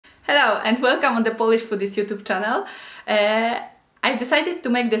Hello and welcome on the Polish Foodies YouTube channel. I decided to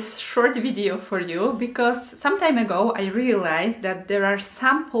make this short video for you because some time ago I realized that there are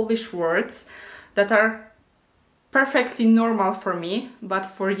some Polish words that are perfectly normal for me, but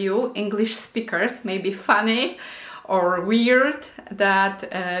for you, English speakers, may be funny or weird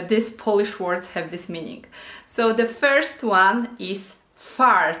that these Polish words have this meaning. So the first one is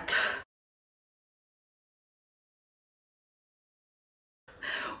fart.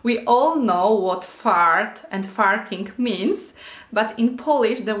 We all know what fart and farting means, but in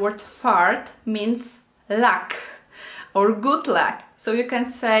Polish the word fart means luck or good luck. So you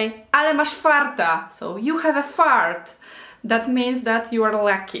can say, ale masz farta, so you have a fart. That means that you are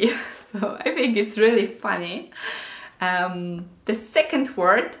lucky. So I think it's really funny. The second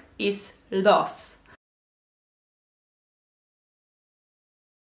word is los.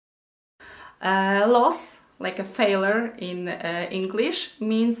 Los, like a failure in English,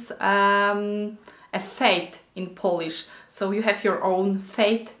 means a fate in Polish. So you have your own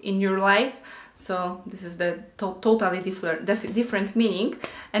fate in your life. So this is the totally different meaning.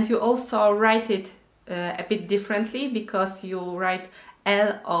 And you also write it a bit differently because you write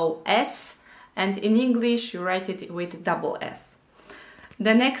L-O-S, and in English you write it with double S.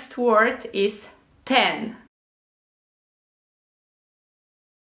 The next word is ten.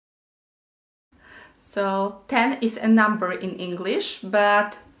 So 10 is a number in English,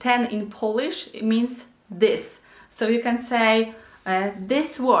 but 10 in Polish it means this. So you can say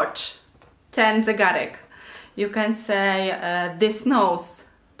this watch, 10 zegarek. You can say this nose,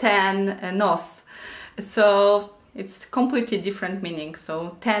 10 nos. So it's completely different meaning.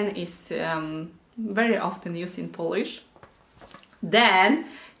 So 10 is very often used in Polish. Then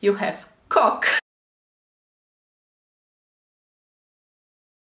you have cock.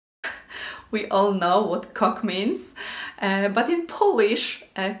 We all know what cock means, but in Polish,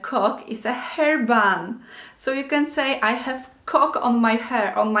 cock is a hairband. So you can say, I have cock on my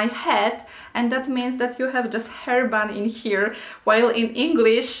hair, on my head, and that means that you have just hairband in here, while in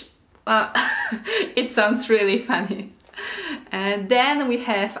English, it sounds really funny. And then we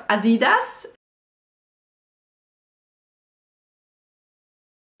have Adidas.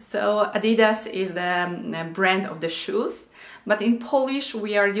 So Adidas is the brand of the shoes. But in Polish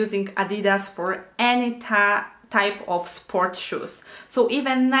we are using Adidas for any type of sport shoes. So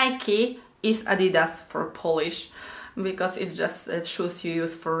even Nike is Adidas for Polish, because it's just shoes you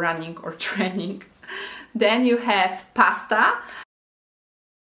use for running or training. Then you have pasta.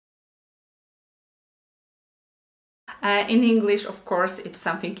 In English, of course, it's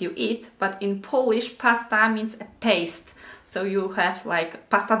something you eat, but in Polish pasta means a paste. So you have like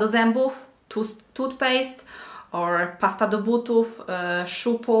pasta do zębów, toothpaste, or pasta do butów,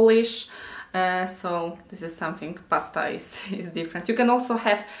 shoe polish. So this is something, pasta is different. You can also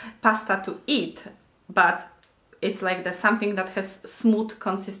have pasta to eat, but it's like something that has smooth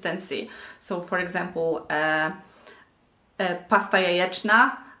consistency. So for example, pasta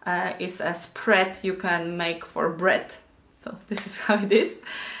jajeczna is a spread you can make for bread. So this is how it is.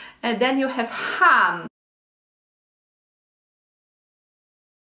 And then you have ham.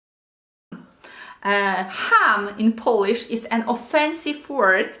 Ham in Polish is an offensive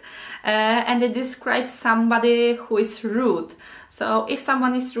word and it describes somebody who is rude. So if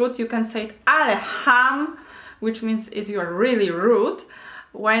someone is rude, you can say ale ham, which means you are really rude,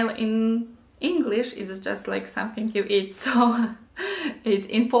 while in English it's just like something you eat. So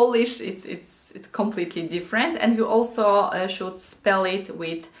in Polish it's completely different, and you also should spell it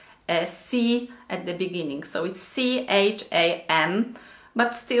with a C at the beginning. So it's C-H-A-M.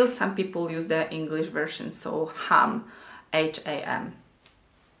 But still some people use the English version, so ham, H-A-M.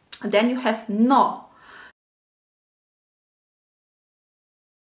 Then you have no.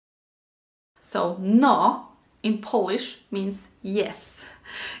 So no in Polish means yes.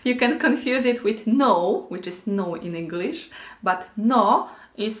 You can confuse it with no, which is no in English, but no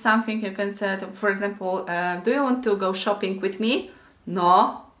is something you can say, for example, do you want to go shopping with me?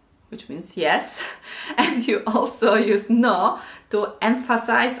 No, which means yes. And you also use no to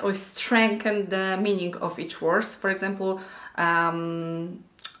emphasize or strengthen the meaning of each word. For example,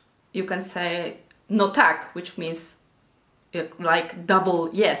 you can say no tak, which means like double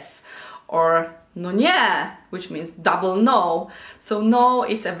yes, or no nie, which means double no. So no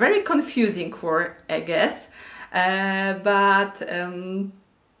is a very confusing word, I guess, but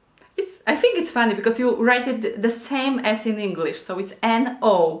I think it's funny because you write it the same as in English, so it's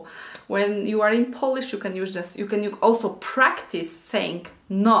N-O. When you are in Polish, you can use you can also practice saying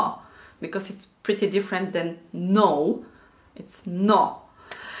no, because it's pretty different than no. It's no.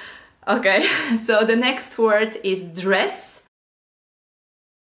 Okay, so the next word is dress.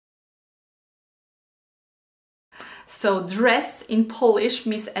 So dress in Polish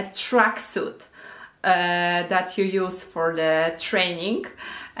means a tracksuit that you use for the training,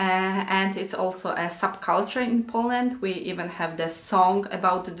 and it's also a subculture in Poland. We even have the song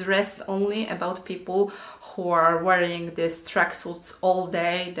about dress only, about people who are wearing these tracksuits all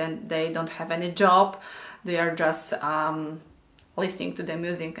day, then they don't have any job, they are just listening to the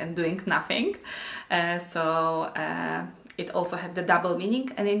music and doing nothing. It also have the double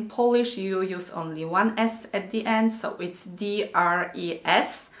meaning, and in Polish you use only one S at the end, so it's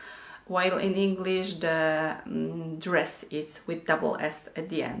D-R-E-S, while in English the dress is with double S at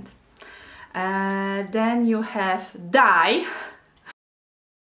the end. Then you have die,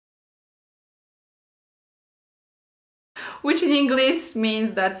 which in English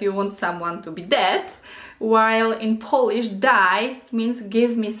means that you want someone to be dead, while in Polish die means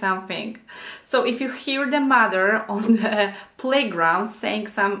give me something. So if you hear the mother on the playground saying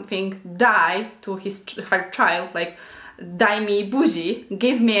something die to her child, like daj mi buzi,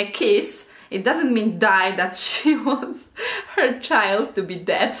 give me a kiss, it doesn't mean die that she wants her child to be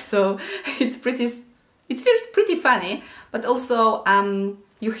dead. So it's pretty funny, but also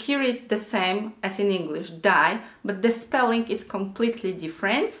you hear it the same as in English, die, but the spelling is completely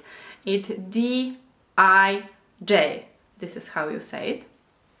different. It's D-I-J. This is how you say it.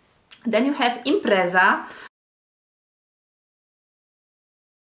 Then you have impreza.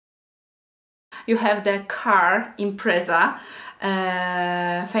 You have the car Impreza,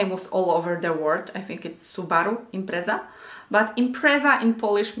 famous all over the world. I think it's Subaru Impreza. But Impreza in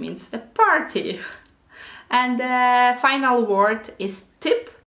Polish means the party. And the final word is tip.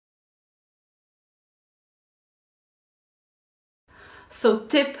 So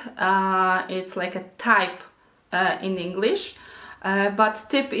tip, it's like a type in English. But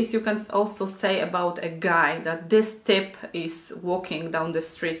tip is, you can also say about a guy, that this tip is walking down the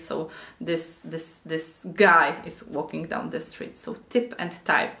street, so this guy is walking down the street. So tip and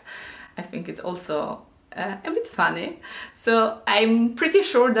type, I think it's also a bit funny. So I'm pretty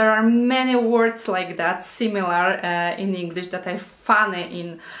sure there are many words like that, similar in English, that are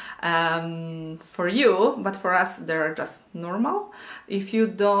funny for you, but for us they're just normal. If you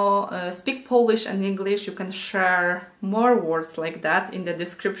don't speak Polish and English, you can share more words like that in the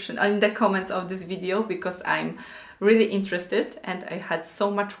description, in the comments of this video, because I'm really interested and I had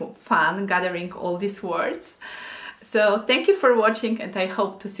so much fun gathering all these words. So thank you for watching, and I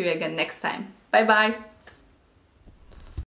hope to see you again next time. Bye bye!